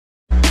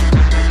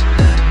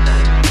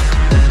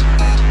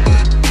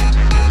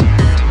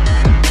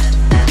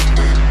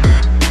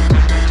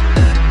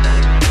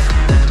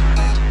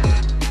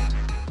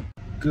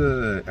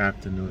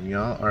afternoon,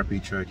 y'all.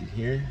 RP Charger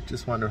here.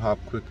 Just wanted to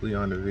hop quickly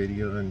on the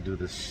video and do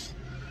this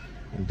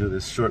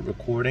short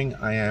recording.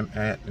 I am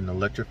at an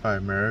Electrify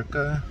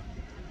America.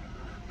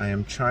 I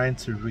am trying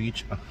to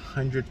reach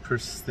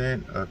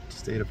 100% of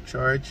state of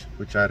charge,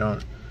 which I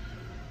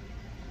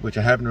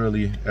haven't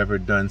really ever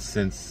done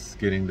since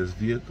getting this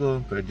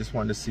vehicle, but I just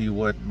wanted to see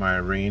what my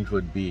range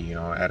would be, you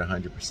know, at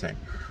 100%.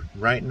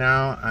 Right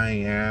now I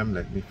am,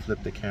 let me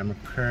flip the camera,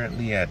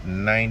 currently at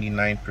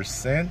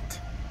 99%.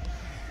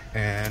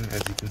 And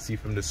as you can see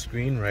from the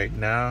screen right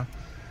now,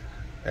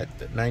 at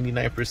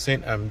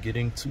 99%, I'm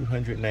getting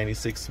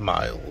 296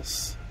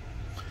 miles.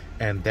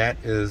 And that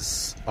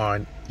is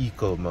on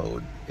eco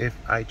mode. If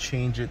I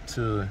change it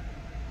to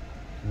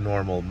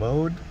normal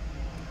mode,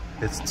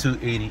 it's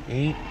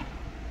 288.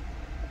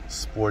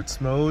 Sports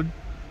mode,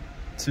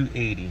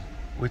 280,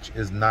 which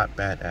is not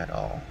bad at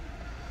all.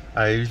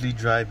 I usually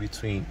drive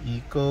between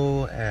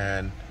eco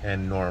and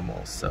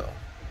normal, so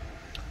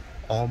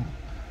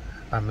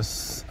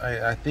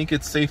I think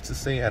it's safe to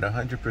say at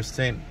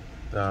 100%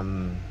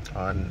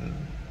 on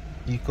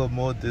eco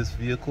mode, this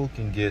vehicle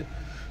can get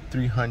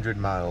 300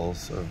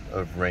 miles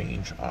of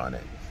range on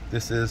it.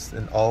 This is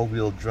an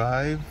all-wheel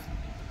drive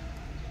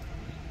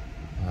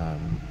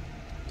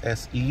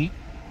SE.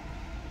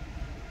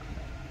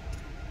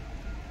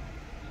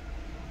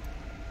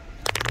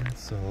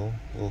 So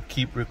we'll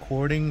keep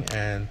recording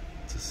and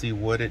to see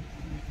what it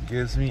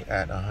gives me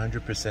at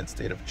 100%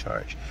 state of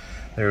charge.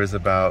 There is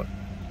about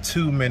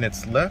 2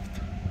 minutes left.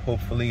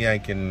 Hopefully I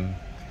can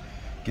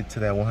get to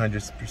that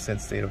 100%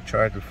 state of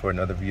charge before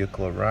another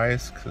vehicle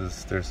arrives,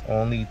 because there's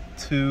only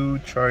 2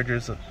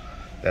 chargers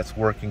that's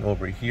working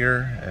over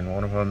here, and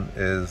one of them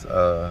is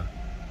a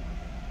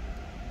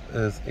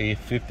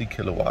 50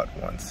 kilowatt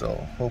one.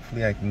 So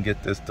hopefully I can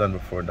get this done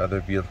before another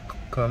vehicle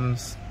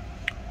comes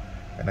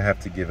and I have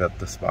to give up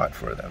the spot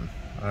for them.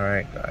 All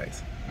right,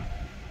 guys.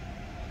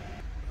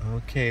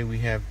 Okay, we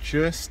have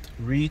just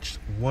reached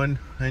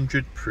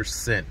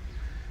 100%.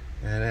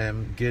 And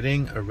I'm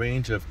getting a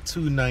range of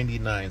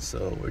 299,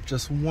 so we're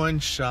just one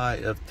shy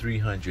of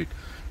 300,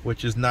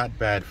 which is not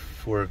bad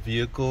for a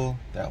vehicle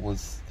that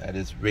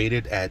is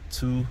rated at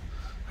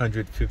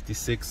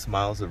 256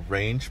 miles of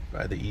range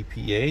by the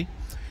EPA.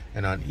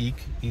 And on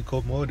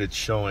eco mode, it's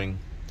showing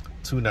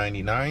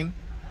 299.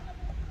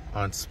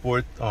 On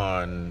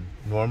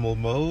normal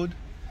mode,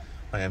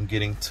 I am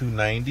getting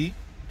 290,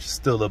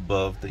 still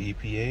above the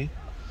EPA.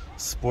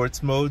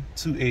 Sports mode,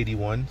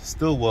 281,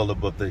 still well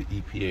above the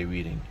EPA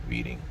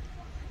reading.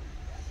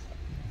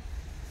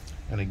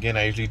 And again,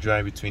 I usually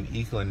drive between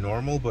eco and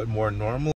normal, but more normal.